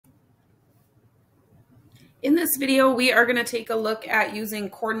In this video, we are going to take a look at using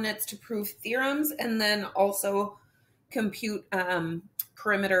coordinates to prove theorems and then also compute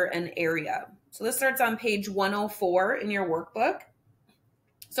perimeter and area. So this starts on page 104 in your workbook.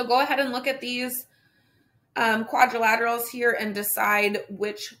 So go ahead and look at these quadrilaterals here and decide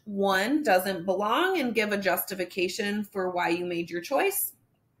which one doesn't belong and give a justification for why you made your choice.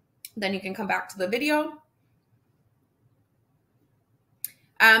 Then you can come back to the video.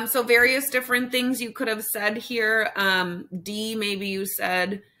 So various different things you could have said here. D, maybe you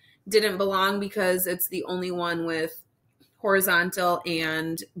said didn't belong because it's the only one with horizontal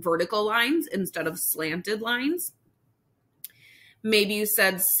and vertical lines instead of slanted lines. Maybe you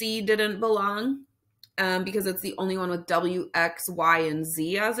said C didn't belong because it's the only one with W, X, Y, and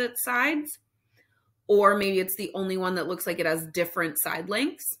Z as its sides. Or maybe it's the only one that looks like it has different side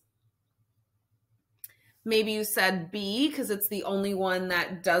lengths. Maybe you said B because it's the only one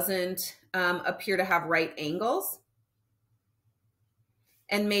that doesn't appear to have right angles.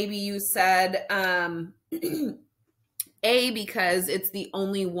 And maybe you said A because it's the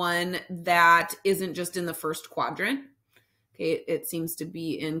only one that isn't just in the first quadrant. Okay, it seems to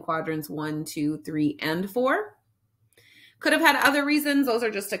be in quadrants 1, 2, 3, and 4. Could have had other reasons. Those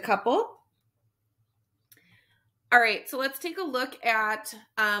are just a couple. All right, so let's take a look at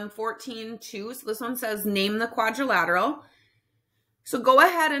 14.2. So this one says name the quadrilateral. So go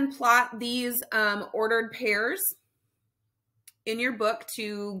ahead and plot these ordered pairs in your book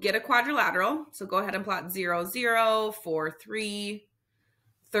to get a quadrilateral. So go ahead and plot 0, 0, 4, 3,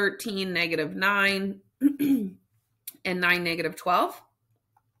 13, -9, and 9, -12.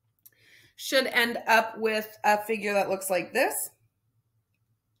 Should end up with a figure that looks like this.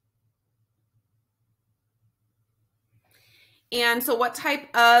 And so what type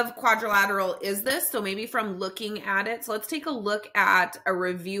of quadrilateral is this? So maybe from looking at it. So let's take a look at a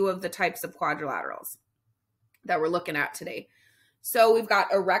review of the types of quadrilaterals that we're looking at today. So we've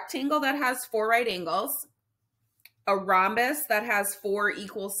got a rectangle that has 4 right angles, a rhombus that has 4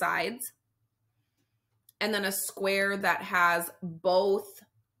 equal sides, and then a square that has both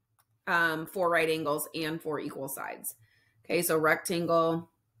 4 right angles and 4 equal sides. Okay, so rectangle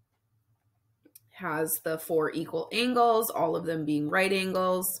has the 4 equal angles, all of them being right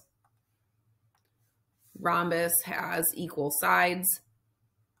angles. Rhombus has equal sides.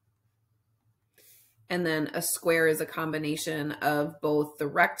 And then a square is a combination of both the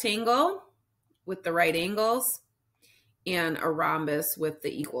rectangle with the right angles and a rhombus with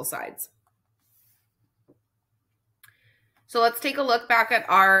the equal sides. So let's take a look back at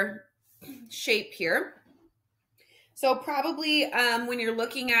our shape here. So probably when you're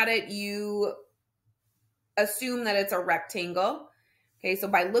looking at it, you assume that it's a rectangle. Okay, so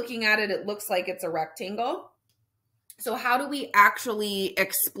by looking at it, it looks like it's a rectangle. So how do we actually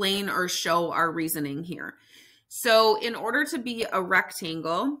explain or show our reasoning here? So in order to be a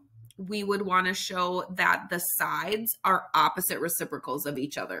rectangle, we would want to show that the sides are opposite reciprocals of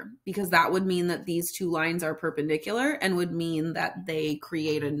each other, because that would mean that these two lines are perpendicular and would mean that they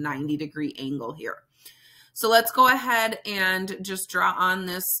create a 90-degree angle here. So let's go ahead and just draw on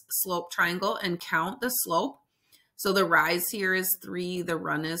this slope triangle and count the slope. So the rise here is 3, the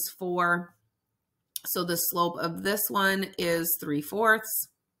run is 4. So the slope of this one is 3/4.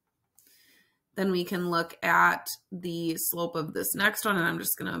 Then we can look at the slope of this next one, and I'm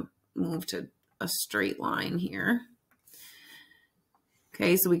just going to move to a straight line here.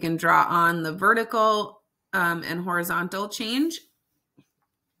 Okay, so we can draw on the vertical and horizontal change,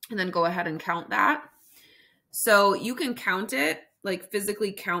 and then go ahead and count that. So you can count it, like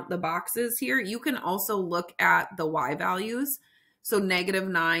physically count the boxes here. You can also look at the y values. So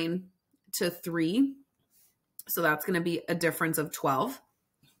 -9 to 3. So that's going to be a difference of 12.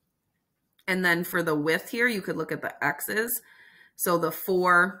 And then for the width here, you could look at the x's. So the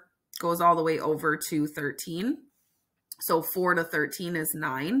 4 goes all the way over to 13. So 4 to 13 is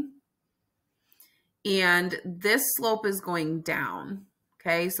 9. And this slope is going down.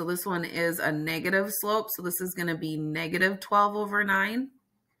 Okay, so this one is a negative slope. So this is going to be -12/9,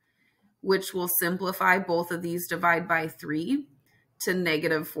 which will simplify both of these, divide by 3 to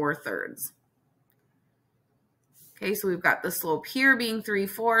 -4/3. Okay, so we've got the slope here being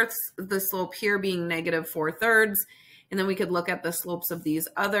 3/4, the slope here being -4/3, and then we could look at the slopes of these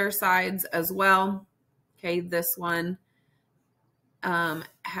other sides as well. Okay, this one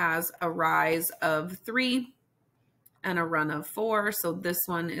has a rise of 3 and a run of 4. So this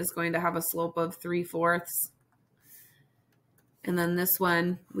one is going to have a slope of 3/4. And then this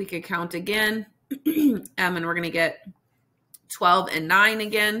one, we could count again, and we're going to get 12 and 9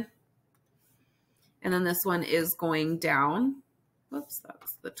 again. And then this one is going down. Whoops,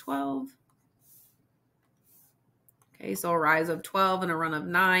 that's the 12. Okay, so a rise of 12 and a run of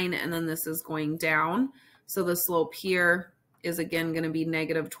 9, and then this is going down. So the slope here is again going to be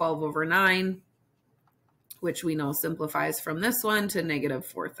negative 12 over 9, which we know simplifies from this one to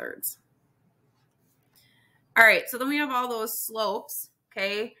negative 4/3. All right, so then we have all those slopes,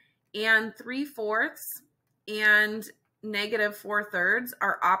 okay, and 3/4 and negative 4/3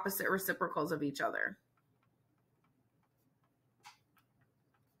 are opposite reciprocals of each other.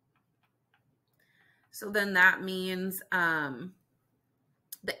 So then that means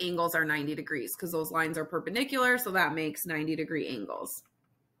the angles are 90 degrees because those lines are perpendicular, so that makes 90-degree angles.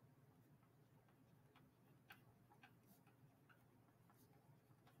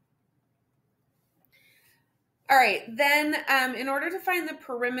 All right, then in order to find the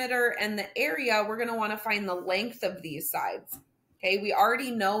perimeter and the area, we're going to want to find the length of these sides. Okay, we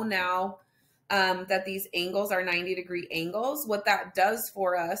already know now that these angles are 90-degree angles. What that does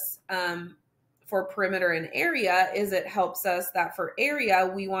for us for perimeter and area is it helps us that for area,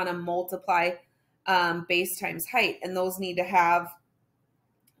 we want to multiply base times height, and those need to have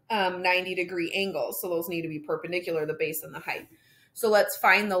 90-degree angles. So those need to be perpendicular, the base and the height. So let's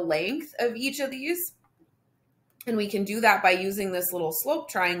find the length of each of these. And we can do that by using this little slope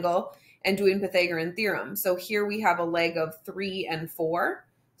triangle and doing Pythagorean theorem. So here we have a leg of 3 and 4.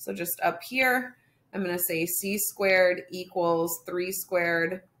 So just up here, I'm going to say c squared equals 3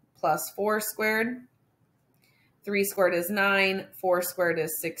 squared plus 4 squared. 3 squared is 9, 4 squared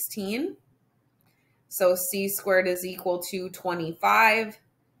is 16. So c squared is equal to 25.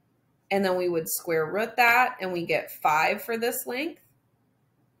 And then we would square root that, and we get 5 for this length,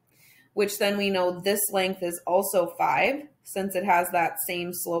 which then we know this length is also 5 since it has that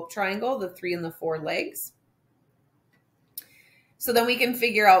same slope triangle, the 3 and the 4 legs. So then we can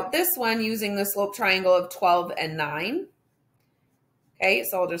figure out this one using the slope triangle of 12 and 9. Okay,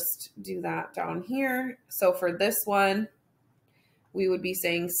 so I'll just do that down here. So for this one, we would be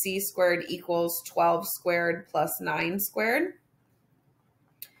saying c squared equals 12 squared plus 9 squared,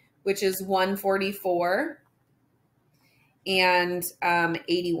 which is 144 and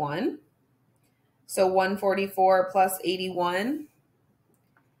 81. So 144 plus 81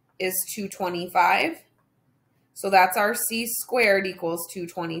 is 225. So that's our c squared equals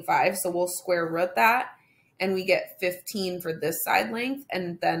 225. So we'll square root that, and we get 15 for this side length,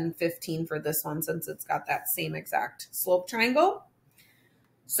 and then 15 for this one since it's got that same exact slope triangle.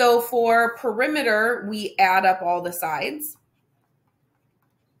 So for perimeter, we add up all the sides.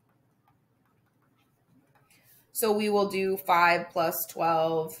 So we will do 5 plus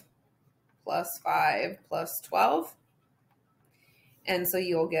 12 plus 5 plus 12. And so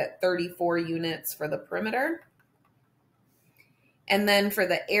you'll get 34 units for the perimeter. And then for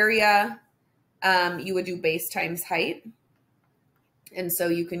the area, you would do base times height. And so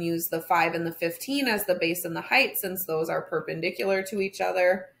you can use the 5 and the 15 as the base and the height since those are perpendicular to each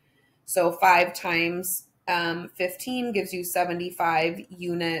other. So 5 times 15 gives you 75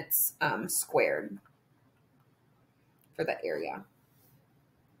 units squared for the area.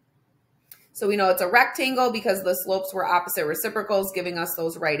 So we know it's a rectangle because the slopes were opposite reciprocals, giving us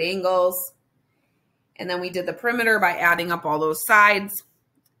those right angles. And then we did the perimeter by adding up all those sides,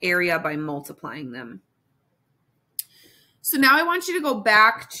 area by multiplying them. So now I want you to go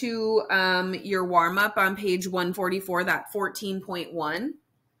back to your warm-up on page 144, that 14.1.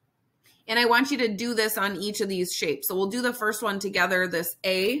 And I want you to do this on each of these shapes. So we'll do the first one together, this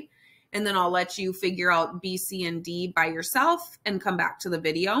A, and then I'll let you figure out B, C, and D by yourself and come back to the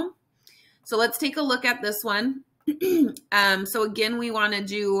video. So let's take a look at this one. So again, we want to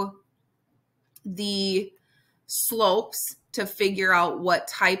do the slopes to figure out what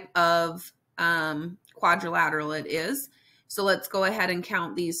type of quadrilateral it is. So let's go ahead and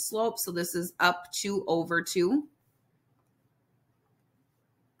count these slopes. So this is up 2 over 2.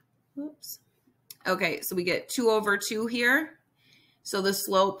 Oops. Okay, so we get 2 over 2 here. So the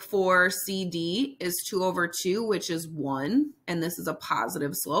slope for CD is 2 over 2, which is 1, and this is a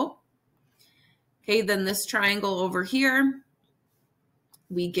positive slope. Okay, then this triangle over here,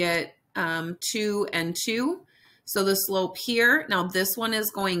 we get 2 and 2. So the slope here, now this one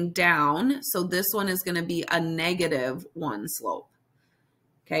is going down, so this one is going to be a -1 slope.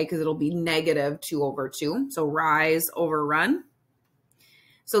 Okay, because it'll be -2 over 2. So rise over run.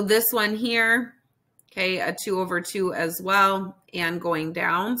 So this one here, okay, a 2 over 2 as well, and going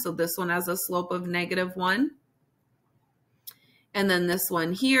down. So this one has a slope of -1. And then this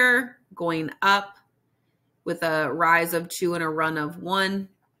one here going up with a rise of 2 and a run of 1.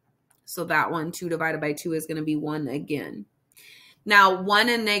 So that one, 2 divided by 2 is going to be 1 again. Now 1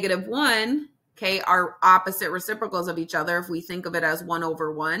 and -1, okay, are opposite reciprocals of each other if we think of it as 1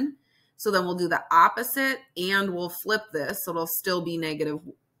 over 1. So then we'll do the opposite and we'll flip this. So it'll still be negative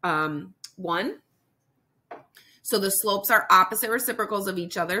 1. So the slopes are opposite reciprocals of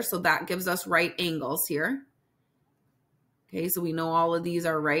each other. So that gives us right angles here. Okay, so we know all of these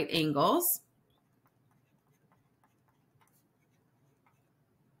are right angles.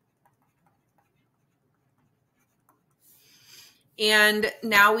 And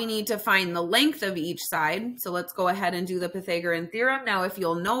now we need to find the length of each side. So let's go ahead and do the Pythagorean theorem. Now, if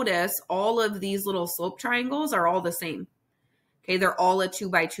you'll notice, all of these little slope triangles are all the same. Okay, they're all a 2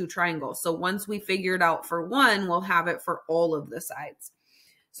 by 2 triangle. So once we figure it out for one, we'll have it for all of the sides.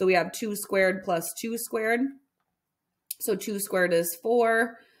 So we have 2 squared plus 2 squared. So 2 squared is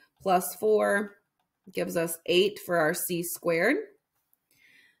 4 plus 4 gives us 8 for our c squared.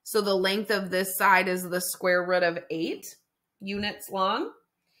 So the length of this side is the square root of 8 units long.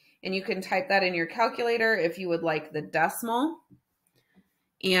 And you can type that in your calculator if you would like the decimal.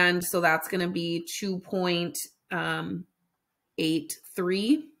 And so that's going to be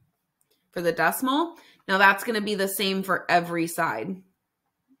 2.83 for the decimal. Now that's going to be the same for every side.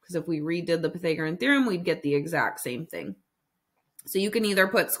 Because if we redid the Pythagorean theorem, we'd get the exact same thing. So you can either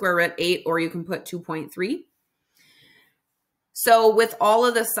put square root 8 or you can put 2.3. So with all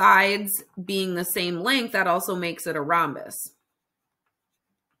of the sides being the same length, that also makes it a rhombus.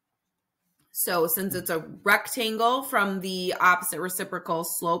 So since it's a rectangle from the opposite reciprocal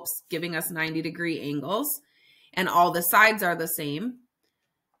slopes giving us 90-degree angles, and all the sides are the same,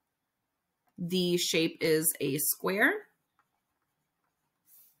 the shape is a square.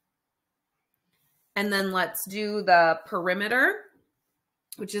 And then let's do the perimeter,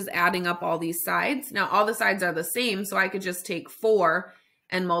 which is adding up all these sides. Now, all the sides are the same, so I could just take 4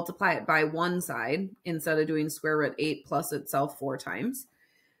 and multiply it by one side instead of doing square root 8 plus itself 4 times.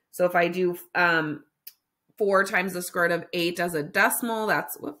 So if I do 4 times the square root of 8 as a decimal,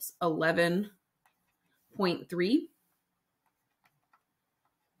 that's, 11.3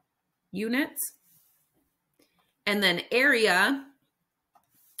 units. And then area,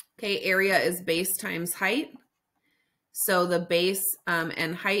 okay, area is base times height. So the base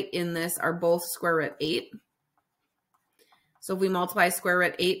and height in this are both square root 8. So if we multiply square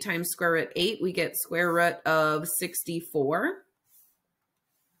root 8 times square root 8, we get square root of 64.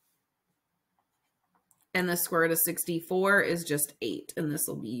 And the square root of 64 is just 8. And this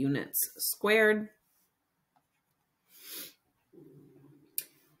will be units squared.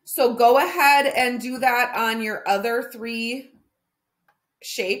 So go ahead and do that on your other 3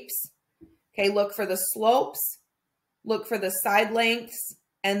 shapes. Okay, look for the slopes. Look for the side lengths,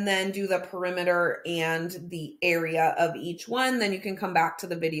 and then do the perimeter and the area of each one. Then you can come back to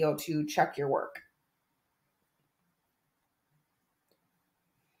the video to check your work.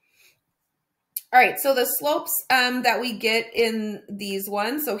 All right, so the slopes that we get in these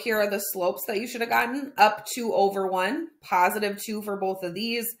ones. So here are the slopes that you should have gotten. Up 2 over 1, positive 2 for both of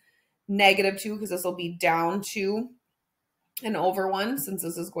these, negative 2 because this will be down 2 and over 1 since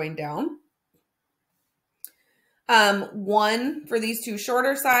this is going down. 1 for these 2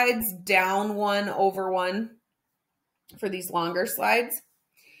 shorter sides, down 1 over 1 for these longer slides.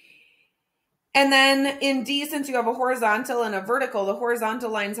 And then in D, since you have a horizontal and a vertical, the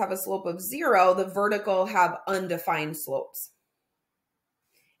horizontal lines have a slope of 0. The vertical have undefined slopes.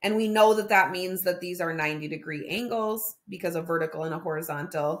 And we know that that means that these are 90-degree angles because a vertical and a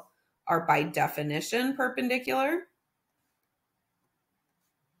horizontal are by definition perpendicular.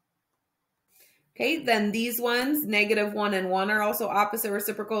 Okay, then these ones, negative 1 and 1 are also opposite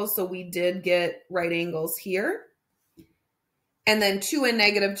reciprocals, so we did get right angles here. And then 2 and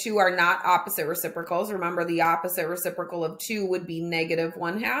negative 2 are not opposite reciprocals. Remember, the opposite reciprocal of 2 would be negative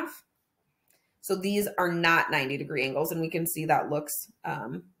 1/2. So these are not 90-degree angles, and we can see that looks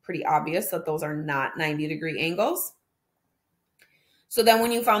pretty obvious that those are not 90-degree angles. So then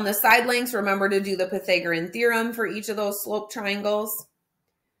when you found the side lengths, remember to do the Pythagorean theorem for each of those slope triangles.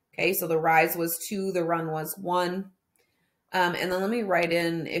 Okay, so the rise was 2, the run was 1. And then let me write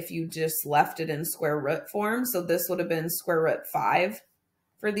in if you just left it in square root form. So this would have been square root 5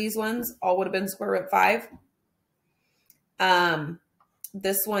 for these ones. All would have been square root 5.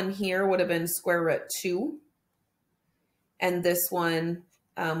 This one here would have been square root 2. And this one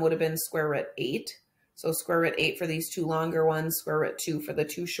would have been square root 8. So square root 8 for these 2 longer ones, square root 2 for the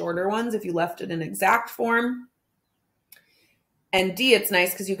 2 shorter ones if you left it in exact form. And D, it's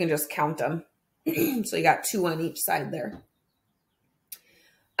nice because you can just count them. So you got 2 on each side there.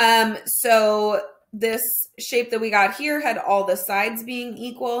 So this shape that we got here had all the sides being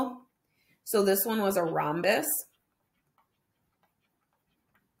equal. So this one was a rhombus.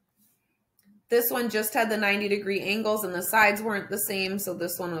 This one just had the 90-degree angles and the sides weren't the same, so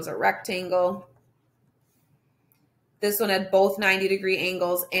this one was a rectangle. This one had both 90-degree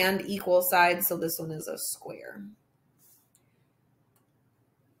angles and equal sides, so this one is a square.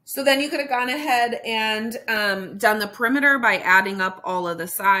 So then you could have gone ahead and done the perimeter by adding up all of the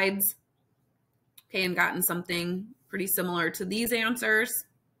sides, okay, and gotten something pretty similar to these answers.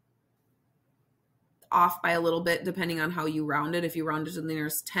 Off by a little bit depending on how you round it. If you round it to the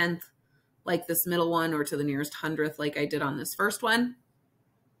nearest 10th, like this middle one, or to the nearest 100th, like I did on this first one.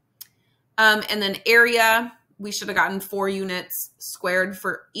 And then area, we should have gotten 4 units squared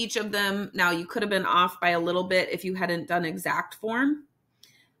for each of them. Now you could have been off by a little bit if you hadn't done exact form.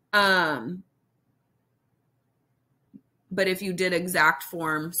 But if you did exact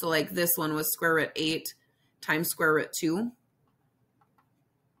form, so like this one was square root 8 times square root 2.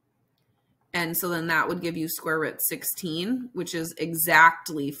 And so then that would give you square root 16, which is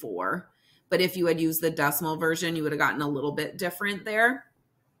exactly 4. But if you had used the decimal version, you would have gotten a little bit different there.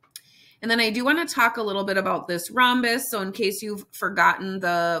 And then I do want to talk a little bit about this rhombus. So in case you've forgotten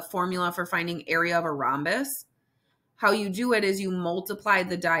the formula for finding area of a rhombus, how you do it is you multiply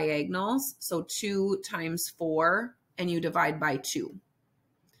the diagonals. So 2 times 4, and you divide by 2.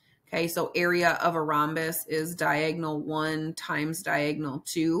 Okay, so area of a rhombus is diagonal 1 times diagonal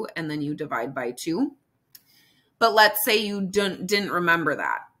 2, and then you divide by 2. But let's say you didn't remember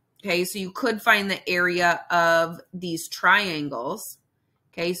that. Okay, so you could find the area of these triangles.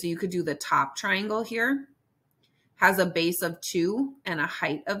 Okay, so you could do the top triangle here. Has a base of 2 and a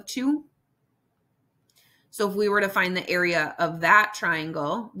height of 2. So if we were to find the area of that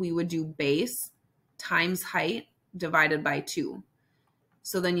triangle, we would do base times height divided by 2.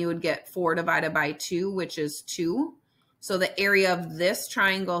 So then you would get 4 divided by 2, which is 2. So the area of this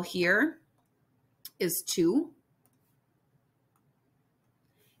triangle here is 2.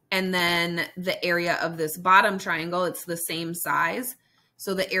 And then the area of this bottom triangle, it's the same size.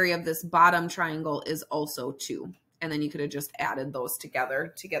 So the area of this bottom triangle is also 2. And then you could have just added those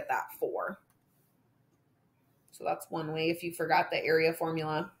together to get that 4. So that's one way if you forgot the area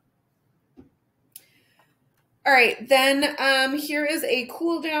formula. All right, then here is a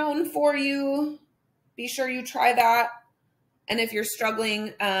cool down for you. Be sure you try that. And if you're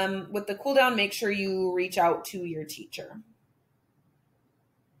struggling with the cool down, make sure you reach out to your teacher.